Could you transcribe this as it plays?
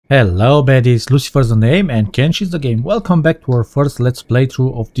Hello baddies, Lucifer's the name and Kenshi's the game. Welcome back to our first let's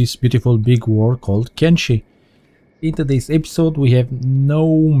playthrough of this beautiful big war called Kenshi. In today's episode we have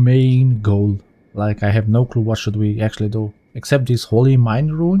no main goal. Like, I have no clue what should we actually do. Except this holy mine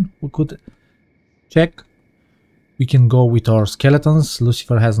ruin we could check. We can go with our skeletons.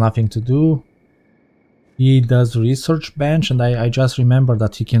 Lucifer has nothing to do. He does research bench, and I just remember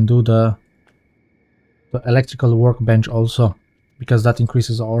that he can do the electrical workbench also, because that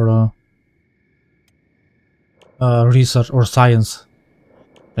increases our research or science.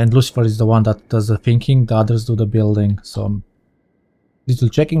 And Lucifer is the one that does the thinking, the others do the building. So little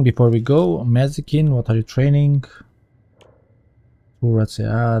checking before we go. Mazikin, what are you training? Turrets,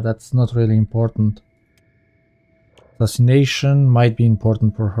 yeah, that's not really important. Assassination might be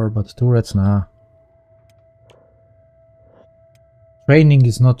important for her, but turrets, nah. Training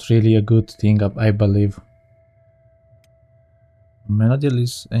is not really a good thing, I believe. Menadil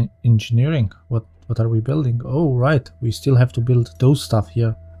is engineering. What are we building? Oh, right. We still have to build those stuff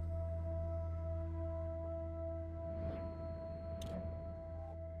here.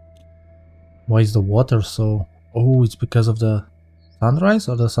 Why is the water so... Oh, it's because of the sunrise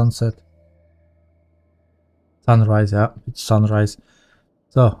or the sunset? Sunrise, yeah. It's sunrise.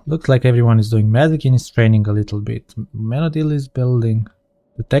 So, looks like everyone is doing. Medikin is training a little bit. Menadil is building.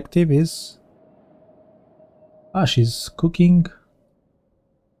 Detective is... Ah, she's cooking.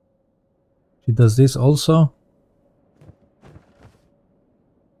 She does this also.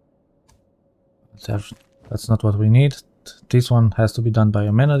 That's not what we need. This one has to be done by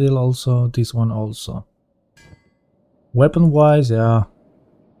a Menadil also. This one also. Weapon wise, yeah.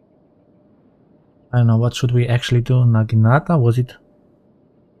 I don't know, what should we actually do? Naginata, was it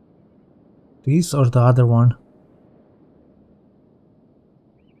this or the other one?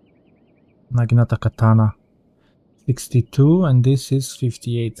 Naginata Katana. 62 and this is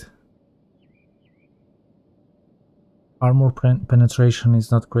 58. Armor penetration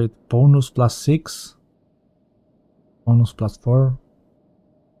is not great. Bonus +6. Bonus +4.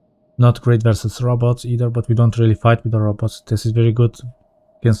 Not great versus robots either, but we don't really fight with the robots. This is very good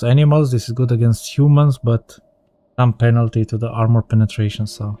against animals. This is good against humans, but some penalty to the armor penetration,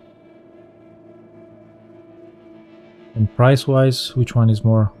 so. And price-wise, which one is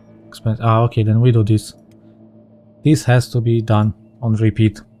more expensive? Ah, okay, then we do this. This has to be done on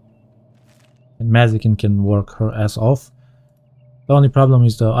repeat. And Mazikin can work her ass off. The only problem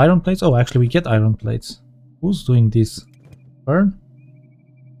is the iron plates. Oh, actually we get iron plates. Who's doing this? Burn?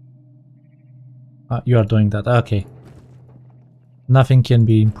 Ah, you are doing that. Okay. Nothing can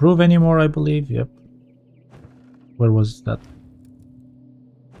be improved anymore, I believe. Yep. Where was that?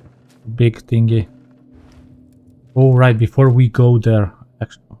 Big thingy. Oh, right. Before we go there.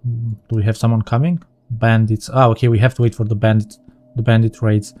 Actually, do we have someone coming? Bandits. Ah, okay. We have to wait for the bandit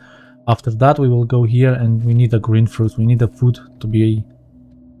raids. After that we will go here and we need a green fruit. We need the food to be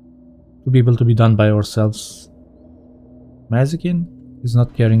able to be done by ourselves. Mazikin is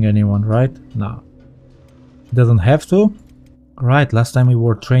not carrying anyone, right? No. She doesn't have to. Right, last time we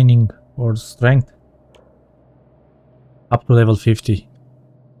were training our strength up to level 50.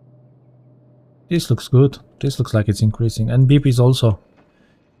 This looks good. This looks like it's increasing. And Beep is also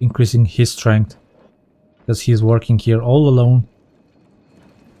increasing his strength because he is working here all alone.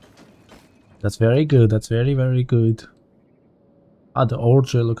 That's very good. That's very, very good. Ah, the ore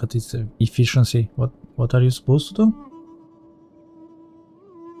drill. Look at its efficiency. What are you supposed to do?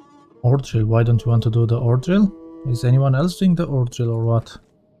 Ore drill. Why don't you want to do the ore drill? Is anyone else doing the ore drill or what?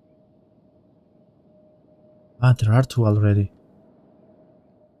 Ah, there are two already.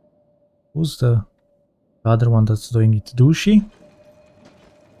 Who's the other one that's doing it? Dushi?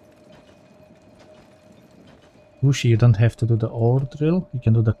 Dushi, you don't have to do the ore drill. You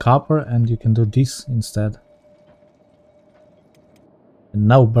can do the copper and you can do this instead. And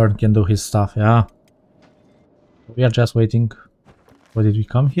now Burn can do his stuff, yeah. We are just waiting. Why did we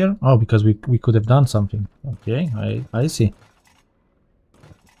come here? Oh, because we could have done something. Okay, I see.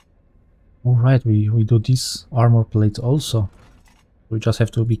 Alright, we do these armor plates also. We just have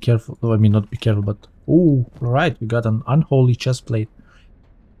to be careful. I mean, not be careful, but... Oh, right, we got an unholy chest plate.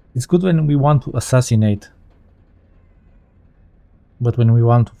 It's good when we want to assassinate. But when we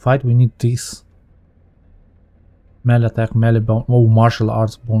want to fight, we need this. Melee attack, melee bonus. Oh, martial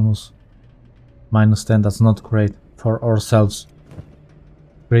arts bonus. -10, that's not great for ourselves.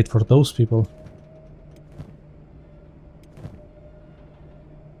 Great for those people.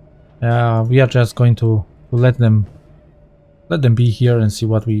 We are just going to let them be here and see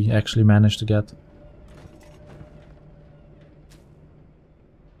what we actually manage to get.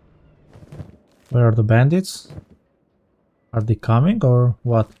 Where are the bandits? Are they coming or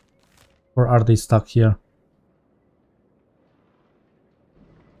what? Or are they stuck here?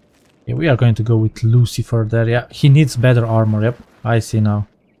 Okay, we are going to go with Lucifer there. Yeah, he needs better armor. Yep, I see now.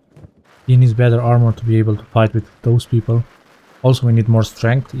 He needs better armor to be able to fight with those people. Also, we need more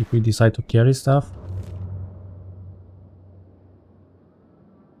strength if we decide to carry stuff.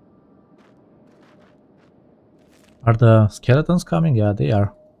 Are the skeletons coming? Yeah, they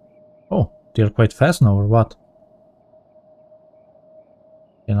are. Oh, they're quite fast now, or what?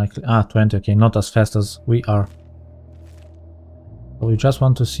 Can I 20, okay, not as fast as we are. So we just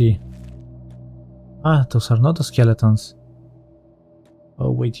want to see. Ah, those are not the skeletons.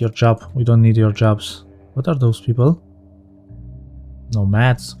 Oh, wait, your job. We don't need your jobs. What are those people?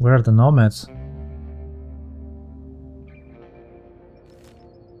 Nomads. Where are the nomads?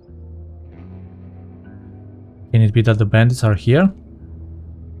 Can it be that the bandits are here?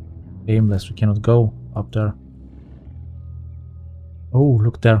 Aimless, we cannot go up there. Oh,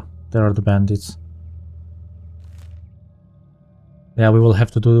 look there. There are the bandits. Yeah, we will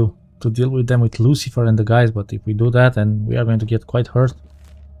have to deal with them with Lucifer and the guys, but if we do that, then we are going to get quite hurt.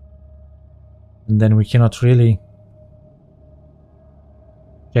 And then we cannot really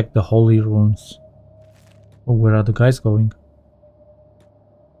check the holy runes. Oh, where are the guys going?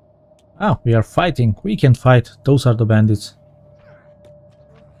 Ah, we are fighting. We can fight. Those are the bandits.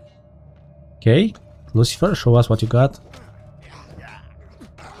 Okay, Lucifer, show us what you got.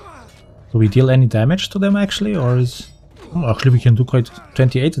 Do we deal any damage to them actually, or is... Oh, actually we can do quite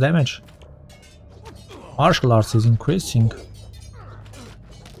 28 damage. Martial arts is increasing.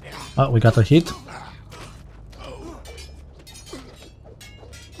 Oh, we got a hit.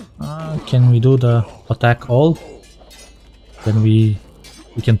 Can we do the attack all? Then we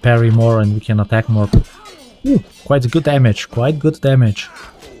can parry more and we can attack more. Ooh, quite good damage, quite good damage.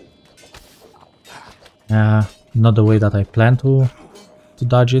 Not the way that I plan to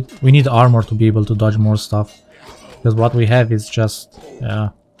dodge it. We need armor to be able to dodge more stuff. Because what we have is just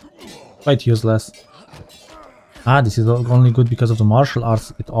quite useless. Ah, this is only good because of the martial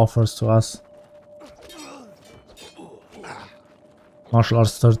arts it offers to us. Martial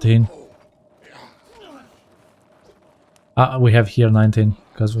arts 13. Ah, we have here 19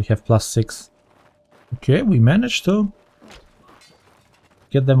 because we have +6. Okay, we managed to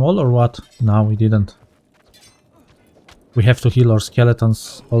get them all or what? No, we didn't. We have to heal our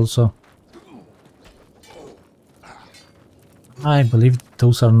skeletons also. I believe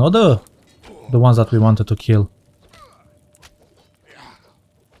those are not the ones that we wanted to kill.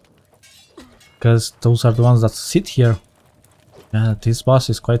 Because those are the ones that sit here. Yeah, this boss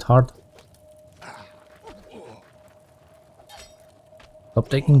is quite hard. Stop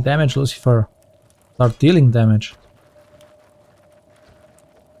taking damage, Lucifer. Start dealing damage.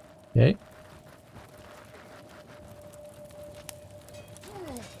 Okay.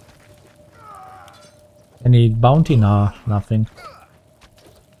 Any bounty? Nah, nothing.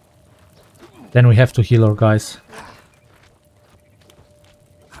 Then we have to heal our guys.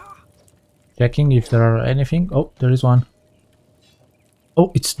 Checking if there are anything. Oh, there is one.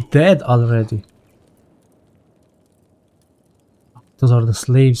 Oh, it's dead already. Those are the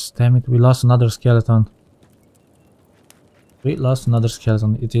slaves. Damn it, we lost another skeleton. We lost another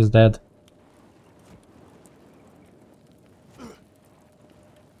skeleton. It is dead.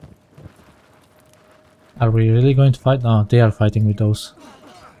 Are we really going to fight? No, they are fighting with those.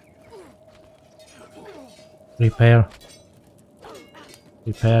 Repair.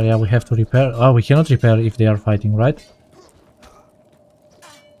 Repair, yeah, we have to repair. Oh, we cannot repair if they are fighting, right?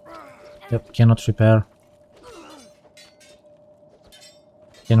 Yep, cannot repair.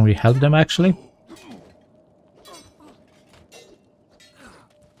 Can we help them actually?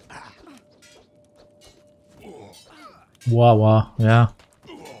 Wow, yeah.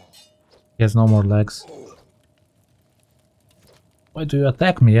 He has no more legs. Why do you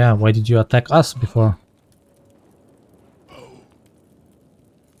attack me? Yeah, why did you attack us before?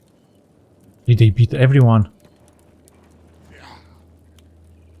 Did they beat everyone?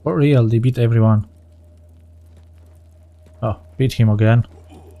 For real, they beat everyone. Oh, beat him again.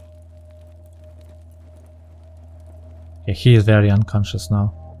 Yeah, he is very unconscious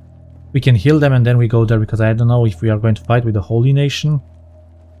now. We can heal them and then we go there because I don't know if we are going to fight with the Holy Nation.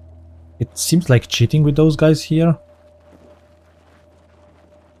 It seems like cheating with those guys here.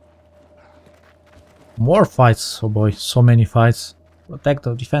 More fights, oh boy, so many fights. Protect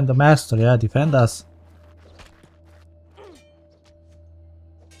or defend the master, yeah, defend us.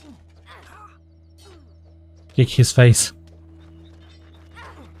 Kick his face.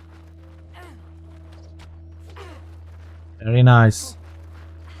 Very nice.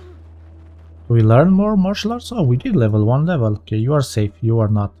 Do we learn more martial arts? Oh, we did level 1 level. Okay, you are safe, you are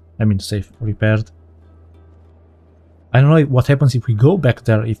not. I mean safe, repaired. I don't know what happens if we go back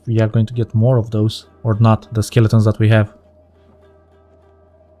there, if we are going to get more of those or not, the skeletons that we have.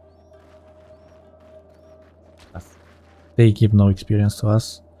 They give no experience to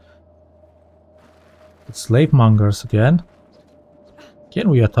us. The slave mongers again. Can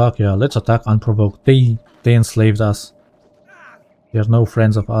we attack? Yeah, let's attack unprovoked. They enslaved us. They are no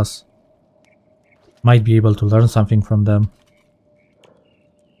friends of us. Might be able to learn something from them.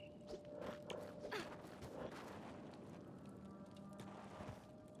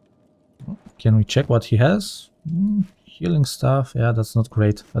 Can we check what he has? Healing stuff. Yeah, that's not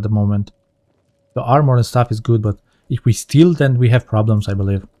great at the moment. The armor and stuff is good, but if we steal, then we have problems, I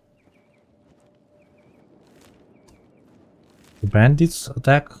believe. The bandits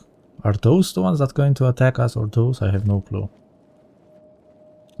attack. Are those the ones that are going to attack us or those? I have no clue.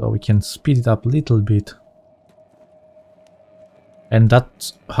 So we can speed it up a little bit. And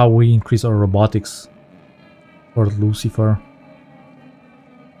that's how we increase our robotics for Lucifer.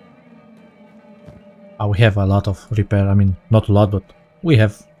 We have a lot of repair. I mean, not a lot, but we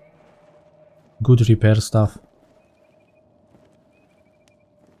have good repair stuff.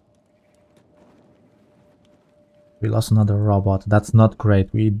 We lost another robot. That's not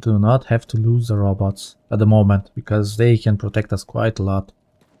great. We do not have to lose the robots at the moment, because they can protect us quite a lot.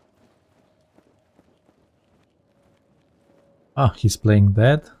 Ah, he's playing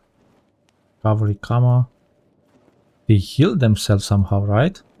dead. Cavalry Kama. They healed themselves somehow,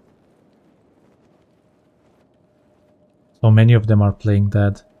 right? So many of them are playing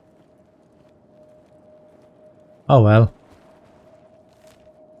dead. Oh well.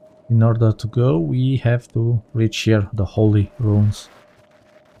 In order to go, we have to reach here, the holy ruins.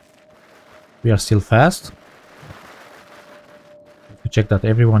 We are still fast. We check that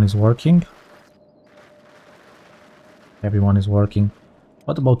everyone is working. Everyone is working.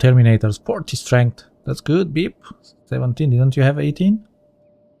 What about Terminators? 40 strength. That's good, beep. 17. Didn't you have 18?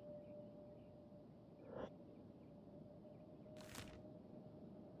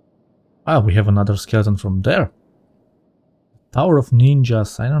 Ah, we have another skeleton from there. Tower of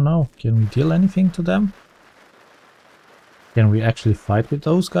Ninjas. I don't know. Can we deal anything to them? Can we actually fight with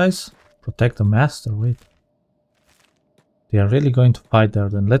those guys? Protect the master. Wait. They are really going to fight there.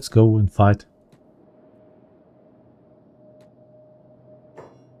 Then let's go and fight.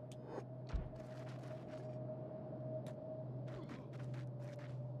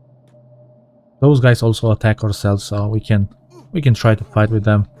 Those guys also attack ourselves, so we can try to fight with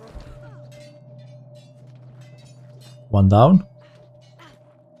them. One down.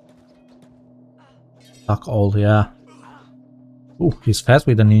 Attack all, yeah. Ooh, he's fast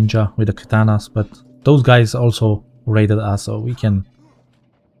with the ninja, with the katanas, but those guys also raided us, so we can...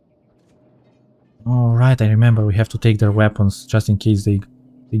 Alright, I remember we have to take their weapons, just in case they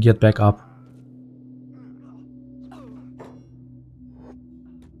get back up.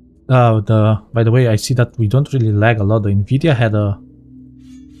 By the way, I see that we don't really lag a lot. The Nvidia had an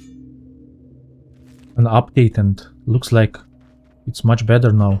update and looks like it's much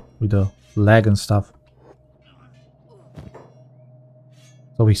better now with the lag and stuff.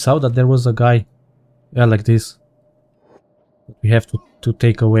 So we saw that there was a guy, yeah, like this, that we have to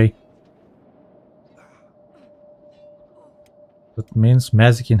take away. That means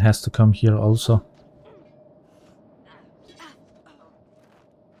Mazikin has to come here also.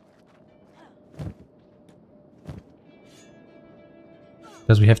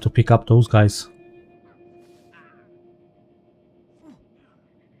 Because we have to pick up those guys.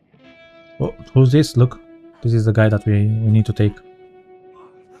 Oh, who's this? Look, this is the guy that we need to take.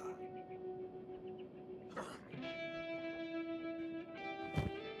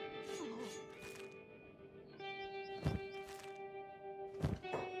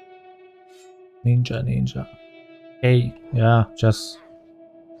 Ninja. Hey, yeah, just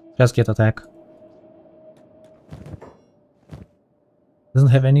get attack. Doesn't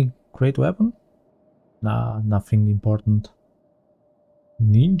have any great weapon? Nah, nothing important.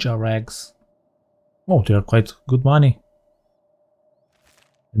 Ninja rags. Oh, they are quite good money.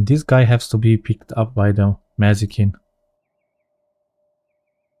 And this guy has to be picked up by the Mazikin.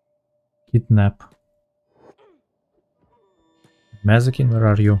 Kidnap. Mazikin, where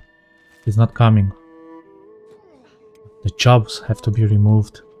are you? He's not coming. The jobs have to be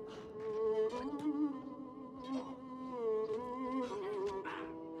removed.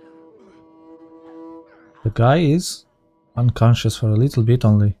 The guy is unconscious for a little bit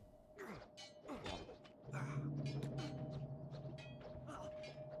only.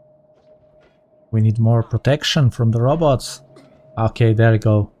 We need more protection from the robots. Okay, there we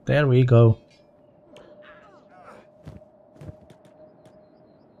go. There we go.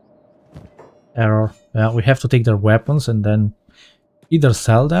 Error. Yeah, we have to take their weapons and then either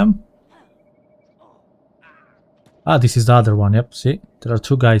sell them. Ah, this is the other one. Yep, see? There are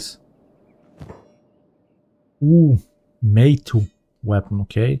two guys. Ooh, Meitou weapon.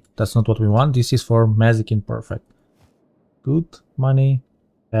 Okay, that's not what we want. This is for Mazikin. Perfect. Good money.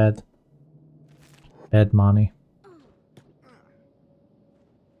 Bad. Bad money.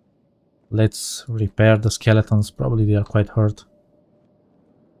 Let's repair the skeletons. Probably they are quite hurt.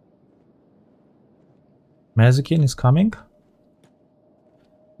 Mazikin is coming.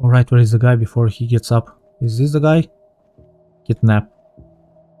 Alright, where is the guy before he gets up? Is this the guy? Kidnap.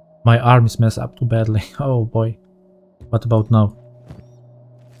 My arm is messed up too badly. Oh boy. What about now?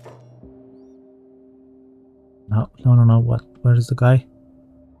 No. What? Where is the guy?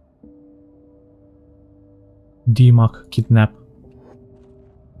 Dimak, kidnap.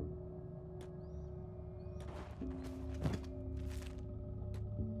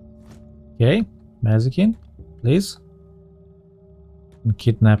 Okay, Mazikin, please. And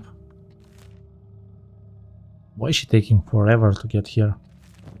kidnap. Why is she taking forever to get here?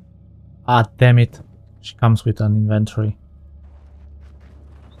 Ah, damn it. She comes with an inventory.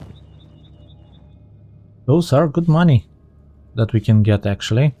 Those are good money that we can get,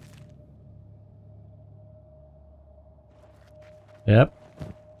 actually. Yep.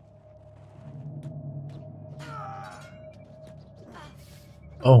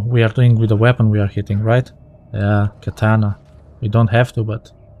 Oh, we are doing with the weapon we are hitting, right? Yeah, katana. We don't have to,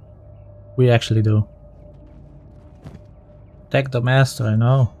 but we actually do. Attack the master, I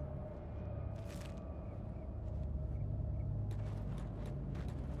know.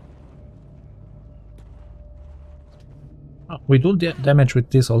 Oh, we do damage with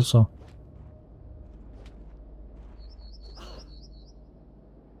this also.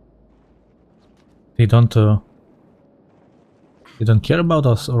 They don't care about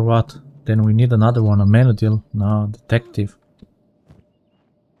us or what? Then we need another one, a Menudil. No, detective.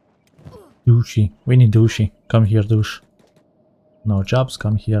 Douchey. We need douchey. Come here, douche. No jobs,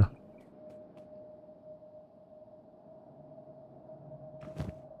 come here.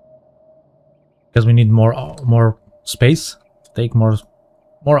 Because we need more space. Take more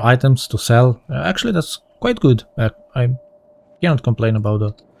items to sell. Actually, that's quite good. I cannot complain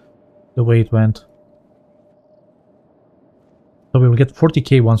about the way it went. So we will get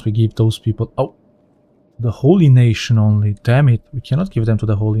 40k once we give those people... Oh! The Holy Nation only. Damn it. We cannot give them to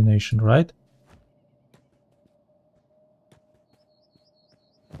the Holy Nation, right?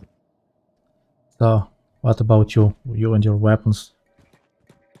 So, what about you? You and your weapons.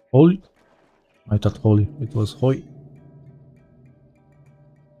 Holy? I thought holy. It was hoy.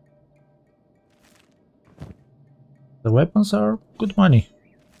 The weapons are good money.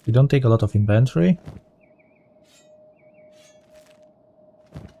 We don't take a lot of inventory.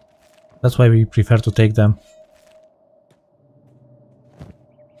 That's why we prefer to take them.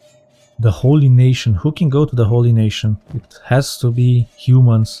 The Holy Nation. Who can go to the Holy Nation? It has to be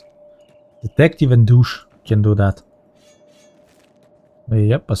humans. Detective and douche can do that.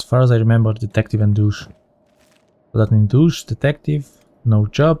 Yep, as far as I remember, detective and douche. So that means douche, detective, no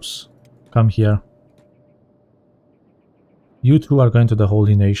jobs. Come here. You two are going to the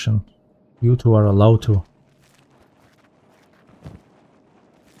Holy Nation. You two are allowed to.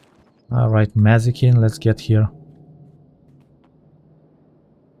 Alright, Mazikin, let's get here.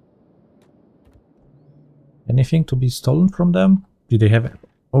 Anything to be stolen from them? Did they have it?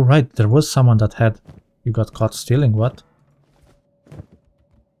 Oh right, there was someone that had... You got caught stealing, what?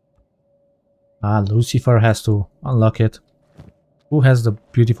 Ah, Lucifer has to unlock it. Who has the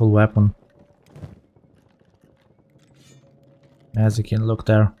beautiful weapon? Mazikin, look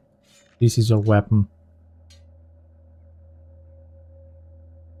there. This is your weapon.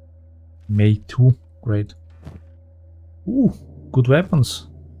 Meitou, great. Ooh, good weapons.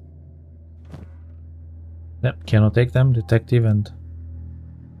 Yep, cannot take them. Detective and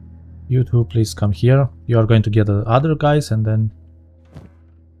you two, please come here. You are going to get the other guys and then...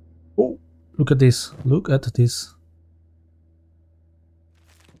 Oh, look at this. Look at this.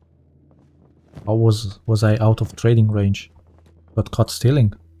 How was I out of trading range? Got caught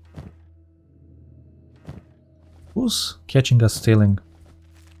stealing. Who's catching us stealing?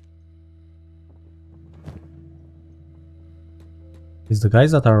 Is the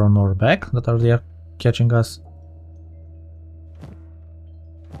guys that are on our back that are there catching us?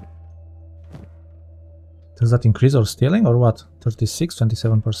 Does that increase our stealing or what? 36,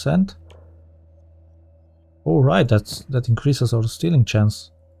 27%? Oh right, that increases our stealing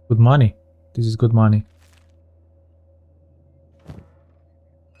chance. Good money. This is good money.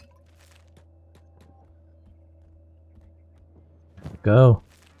 Go.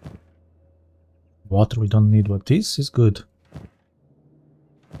 Water we don't need, but this is good.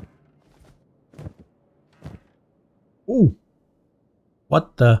 Ooh!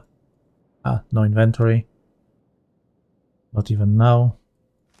 What the? Ah, no inventory. Not even now.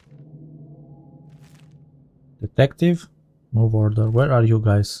 Detective? Move order. Where are you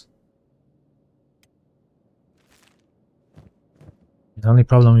guys? The only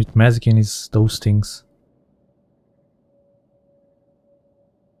problem with Mazkin is those things.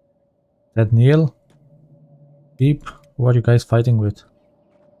 That Neil? Beep? Who are you guys fighting with?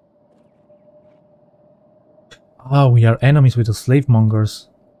 Ah, we are enemies with the slave mongers.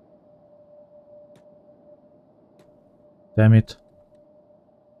 Damn it.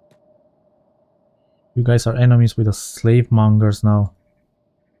 You guys are enemies with the slave mongers now.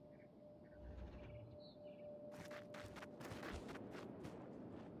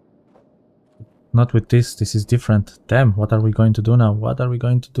 Not with this, this is different. Damn, what are we going to do now? What are we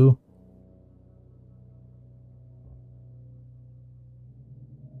going to do?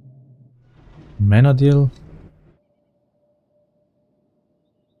 Menadil.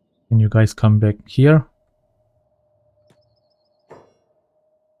 Can you guys come back here?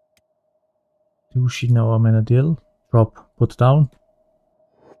 Dushinawa Menadil. Drop, put down.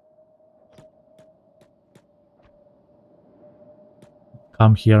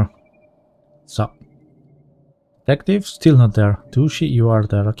 Come here. So. Detective, still not there. Dushi, you are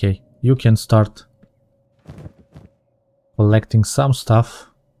there. Okay, you can start collecting some stuff.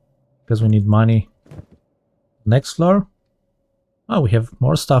 Because we need money. Next floor. Oh, we have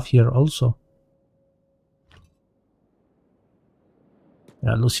more stuff here also.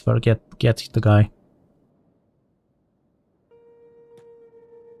 Yeah, Lucifer, get the guy.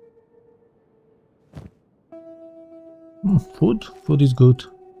 Food? Food is good.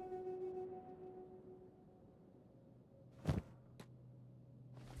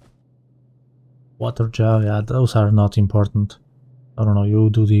 Water jar, yeah, those are not important. I don't know, you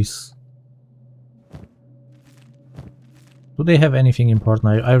do this. Do they have anything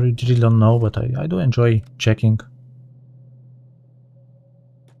important? I really don't know, but I do enjoy checking.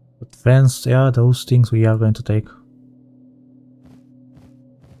 Advanced, yeah, those things we are going to take.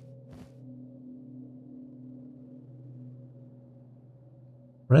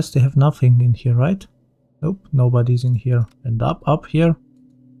 Rest, they have nothing in here, right? Nope, nobody's in here. And up here,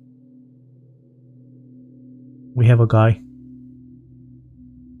 we have a guy.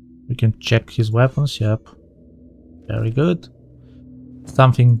 We can check his weapons, yep. Very good.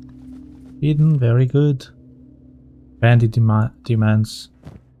 Something hidden, very good. Bandit demands.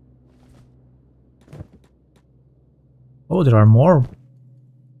 Oh, there are more.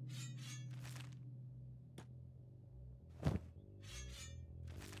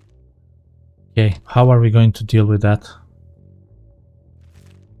 Okay, how are we going to deal with that?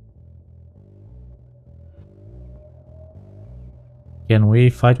 Can we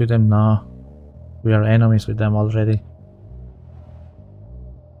fight with them? No. We are enemies with them already.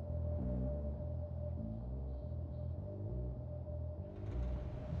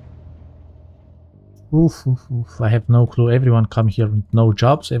 Oof, oof, oof. I have no clue. Everyone come here with no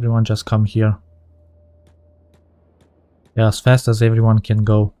jobs. Everyone just come here. Yeah, as fast as everyone can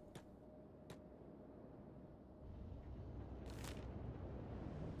go.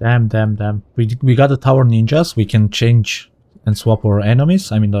 Damn, damn, damn. We got the tower ninjas. We can change and swap our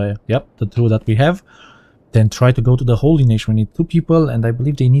enemies. I mean, the two that we have. Then try to go to the Holy Nation. We need 2 people, and I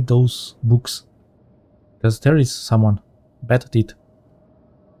believe they need those books. Because there is someone. Betadit.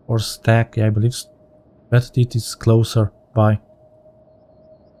 Or Stack, yeah, I believe Betadit is closer by.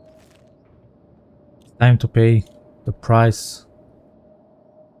 It's time to pay the price.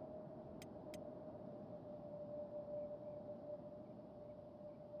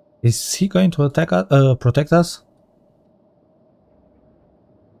 Is he going to attack us, protect us?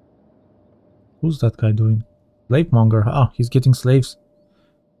 Who's that guy doing? Slave monger. Ah, he's getting slaves.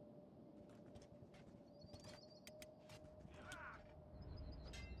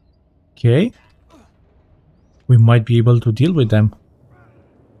 Okay. We might be able to deal with them.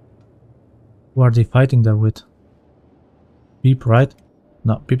 Who are they fighting there with? Beep, right?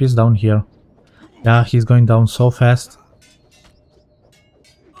 No, Beep is down here. Yeah, he's going down so fast.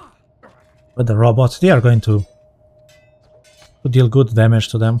 But the robots, they are going to deal good damage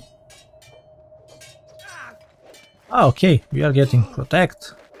to them. Ah, okay, we are getting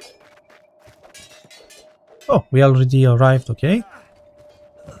protect. Oh, we already arrived, okay.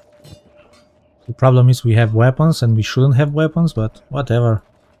 The problem is we have weapons and we shouldn't have weapons, but whatever.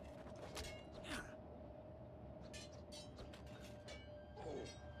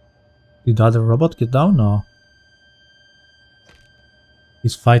 Did the other robot get down? No.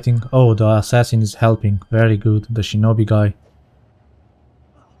 He's fighting. Oh, the assassin is helping. Very good. The shinobi guy.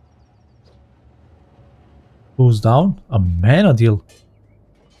 Who's down? A Manadil.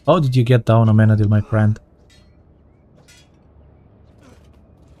 How did you get down a Manadil, my friend?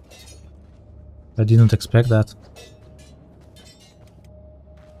 I didn't expect that.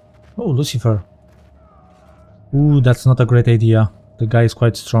 Oh, Lucifer. Ooh, that's not a great idea. The guy is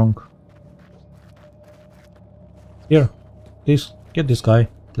quite strong. Here, please, get this guy,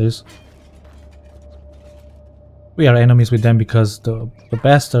 please. We are enemies with them because the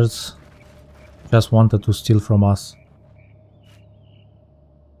bastards just wanted to steal from us.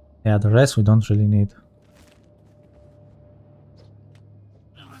 Yeah, the rest we don't really need.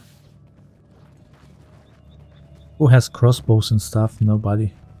 Who has crossbows and stuff?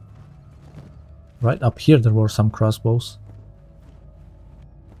 Nobody. Right up here there were some crossbows.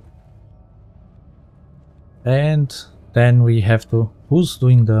 And then we have to... Who's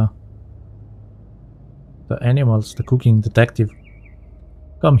doing the animals, the cooking? Detective.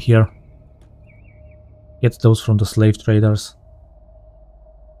 Come here. Get those from the slave traders.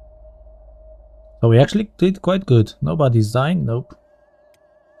 So we actually did quite good. Nobody's dying? Nope.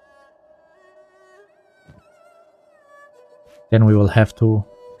 Then we will have to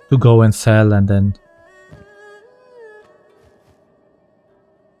go and sell and then...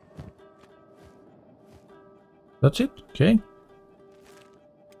 That's it? Okay.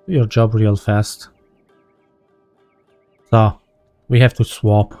 Do your job real fast. So, we have to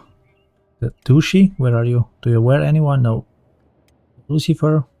swap. The Tushi, where are you? Do you wear anyone? No.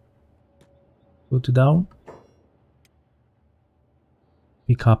 Lucifer. Put it down.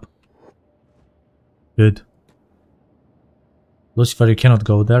 Pick up. Good. Lucifer, you cannot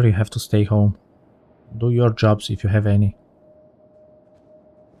go there, you have to stay home. Do your jobs if you have any.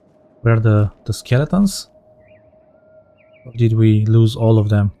 Where are the skeletons? Or did we lose all of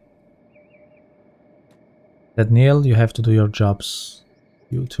them? Neil, you have to do your jobs.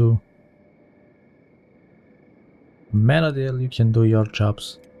 You too. Menadil, you can do your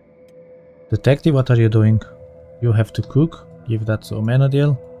jobs. Detective, what are you doing? You have to cook. Give that to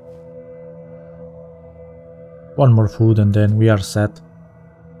Menadil. One more food and then we are set.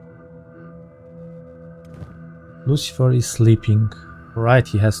 Lucifer is sleeping. Right,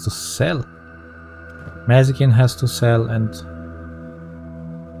 he has to sell. Mazikin has to sell and...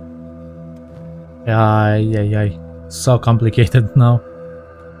 Ay. So complicated now.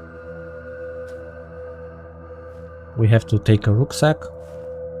 We have to take a rucksack.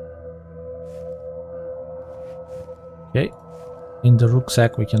 Okay. In the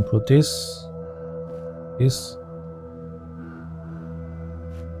rucksack we can put this. This.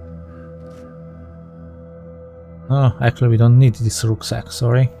 Oh, actually we don't need this rucksack,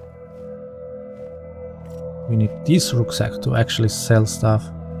 sorry. We need this rucksack to actually sell stuff.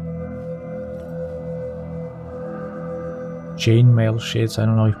 Chainmail sheets, I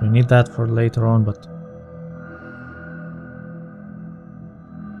don't know if we need that for later on, but...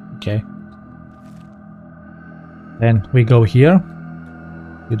 Okay. Then we go here.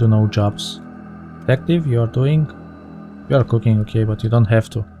 You do no jobs. Detective, you are doing... You are cooking, okay, but you don't have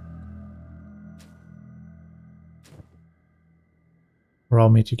to. Raw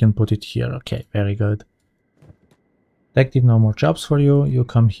meat, you can put it here. Okay, very good. Detective, no more jobs for you. You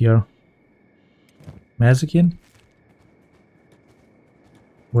come here. Mazikin.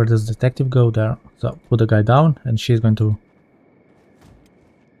 Where does detective go? There. So put the guy down and she's going to...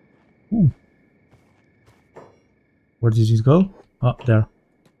 Ooh. Where did it go? Oh, there.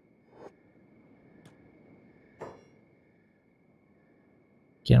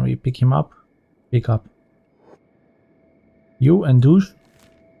 Can we pick him up? Pick up. You and Douche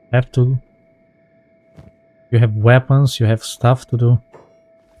have to... You have weapons, you have stuff to do.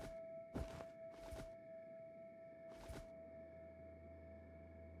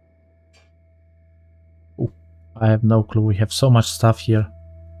 Ooh, I have no clue, we have so much stuff here.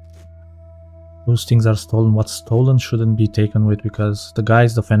 Those things are stolen. What's stolen shouldn't be taken with because the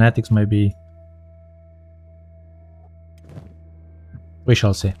guys, the fanatics might be... We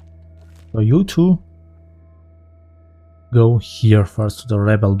shall see. So you two go here first to the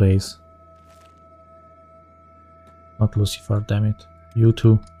rebel base. Not Lucifer, damn it. You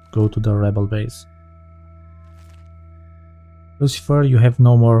two go to the rebel base. Lucifer, you have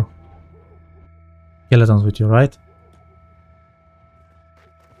no more skeletons with you, right?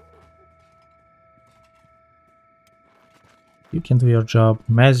 You can do your job.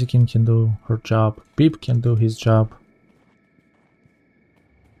 Mazikin can do her job. Pip can do his job.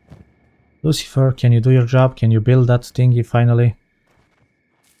 Lucifer, can you do your job? Can you build that thingy finally?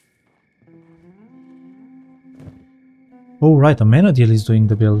 Oh right, a Menadil is doing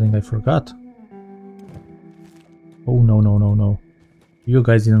the building, I forgot. Oh no, no, no, no. You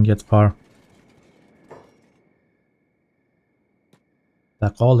guys didn't get far.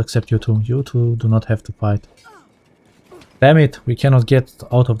 Like all except you two. You two do not have to fight. Damn it, we cannot get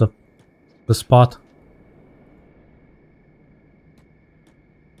out of the spot.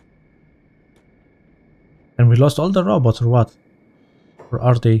 And we lost all the robots or what? Or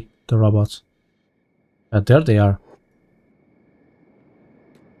are they the robots? There they are.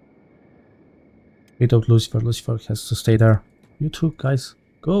 Without Lucifer. Lucifer has to stay there. You two guys,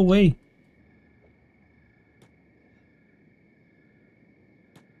 go away.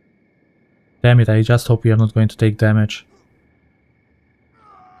 Damn it, I just hope we are not going to take damage.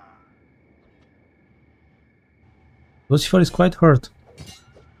 Lucifer is quite hurt.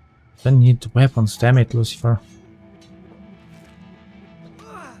 Then need weapons, damn it, Lucifer.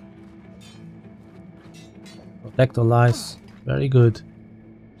 Protect the lies. Very good.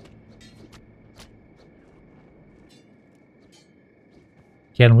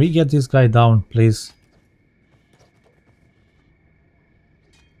 Can we get this guy down, please?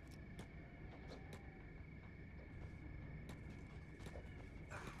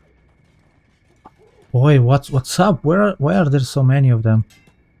 Boy, what's up? Why are there so many of them?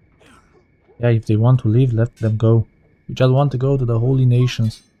 Yeah, if they want to leave, let them go. We just want to go to the holy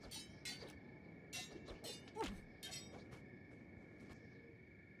nations.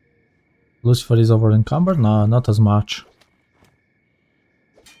 Lucifer is over encumbered? No, not as much.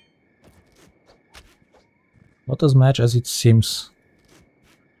 Not as much as it seems.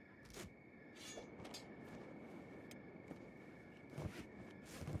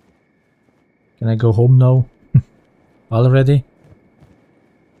 Can I go home now? Already?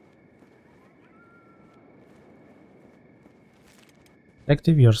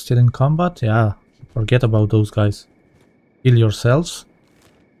 Detective, you're still in combat? Yeah, forget about those guys. Kill yourselves.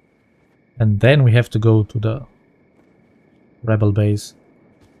 And then we have to go to the rebel base.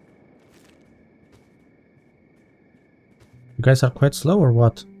 You guys are quite slow or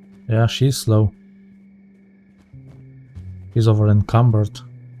what? Yeah, she's slow. She's over encumbered.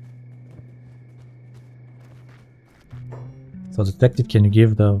 So detective, can you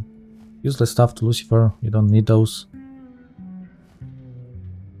give the useless stuff to Lucifer? You don't need those.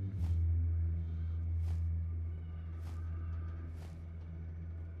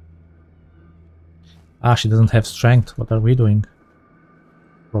 Ah, she doesn't have strength. What are we doing?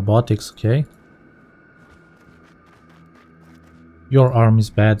 Robotics, okay. Your arm is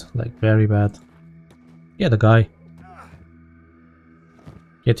bad, like very bad. Yeah, the guy.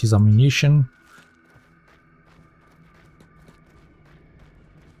 Get his ammunition.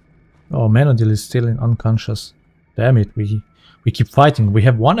 Oh, Menadil is still unconscious. Damn it, we keep fighting. We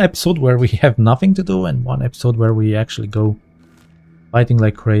have one episode where we have nothing to do and one episode where we actually go fighting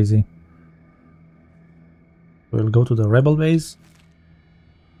like crazy. We'll go to the rebel base.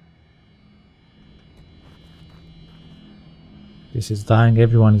 This is dying,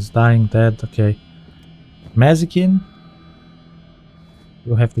 everyone is dying, dead, okay. Mazikin.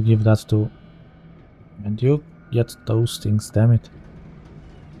 You have to give that to... And you get those things, damn it.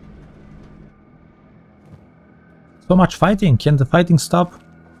 So much fighting, can the fighting stop?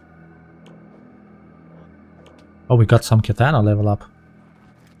 Oh, we got some katana level up.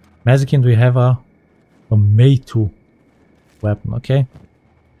 Mazikin, do we have a Meitou weapon, okay.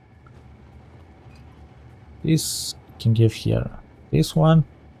 This can give here. This one.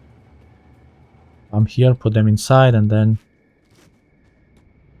 I'm here, put them inside and then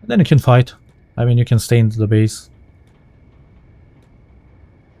you can fight. I mean, you can stay into the base.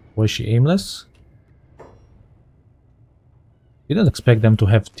 Was she aimless? Didn't expect them to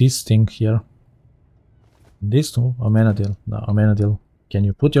have this thing here. This too? Amenadil. No, Amenadil. Can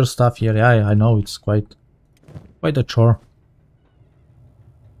you put your stuff here? Yeah, I know it's quite a chore.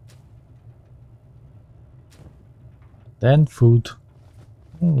 Then food.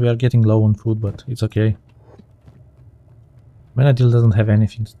 We are getting low on food, but it's okay. Menadil doesn't have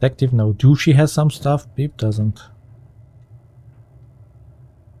anything. Detective, no. Douchey has some stuff. Beep doesn't.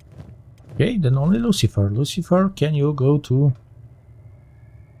 Okay, then only Lucifer. Lucifer, can you go to...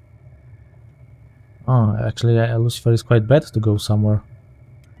 Oh, actually, Lucifer is quite bad to go somewhere.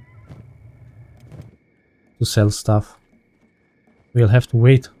 To sell stuff. We'll have to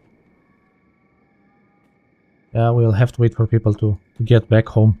wait. Yeah, we'll have to wait for people to get back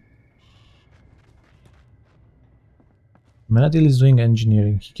home. Menadil is doing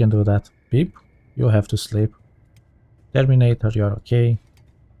engineering. He can do that. Beep, you have to sleep. Terminator, you're okay.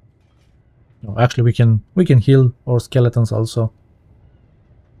 No, actually we can heal our skeletons also.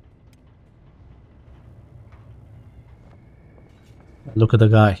 Look at the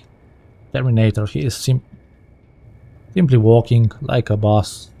guy. Terminator. He is simply walking like a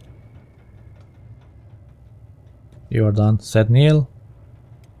boss. You are done. Said Neil.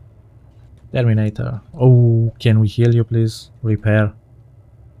 Terminator. Oh, can we heal you, please? Repair.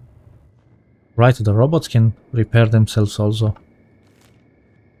 Right, the robots can repair themselves also.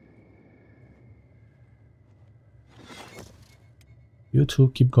 You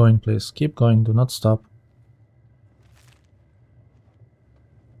two, keep going, please. Keep going, do not stop.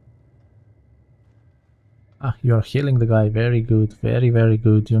 Ah, you are healing the guy. Very good. Very, very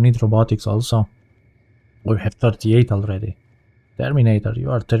good. You need robotics also. We have 38 already. Terminator,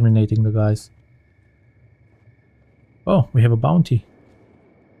 you are terminating the guys. Oh, we have a bounty.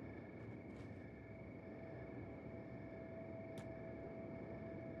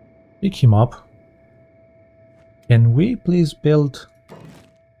 Pick him up. Can we please build...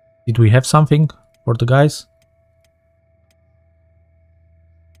 Did we have something for the guys?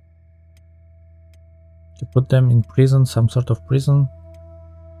 To put them in prison, some sort of prison.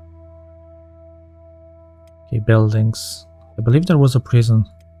 Okay, buildings. I believe there was a prison.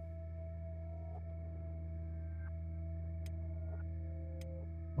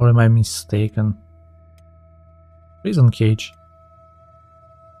 Or am I mistaken? Prison cage.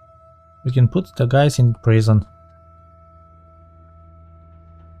 We can put the guys in prison.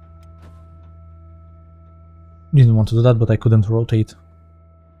 Didn't want to do that, but I couldn't rotate.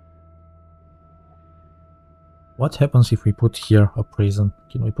 What happens if we put here a prison?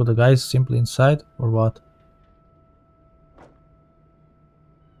 Can we put the guys simply inside or what?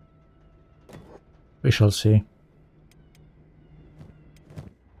 We shall see.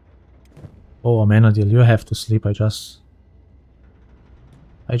 Oh, Amenadiel, you have to sleep. I just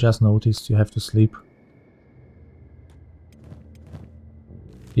noticed you have to sleep.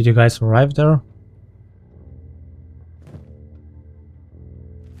 Did you guys arrive there?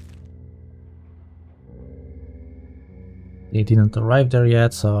 They didn't arrive there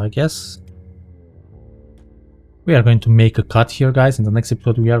yet, so I guess we are going to make a cut here, guys. In the next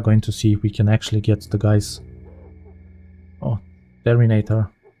episode we are going to see if we can actually get the guys. Oh,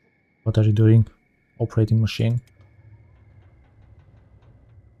 Terminator. What are you doing? Operating machine.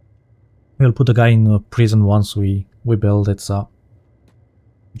 We'll put the guy in prison once we build it, so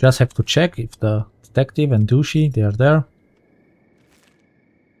just have to check if the detective and Douchey, they are there.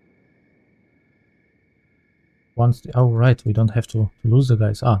 Once oh right, we don't have to lose the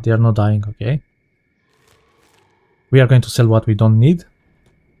guys. Ah, they are not dying, okay. We are going to sell what we don't need.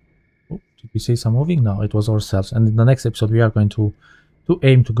 Oh, did we see some moving? No, it was ourselves. And in the next episode we are going to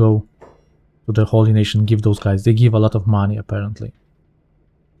aim to go to the Holy Nation, give those guys. They give a lot of money apparently.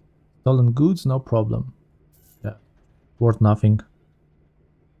 Stolen goods, no problem. Yeah, worth nothing.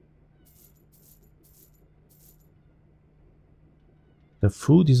 The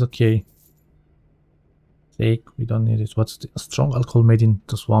food is okay. Steak, we don't need it. What's the strong alcohol made in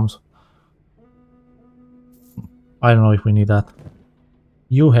the swamps? I don't know if we need that.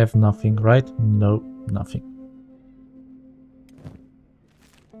 You have nothing, right? No, nothing.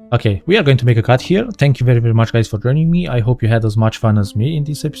 Okay, we are going to make a cut here. Thank you very, very much, guys, for joining me. I hope you had as much fun as me in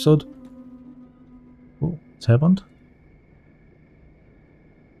this episode. Oh, what's happened?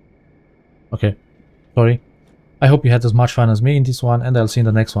 Okay, sorry. I hope you had as much fun as me in this one, and I'll see you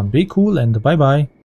in the next one. Be cool, and bye-bye.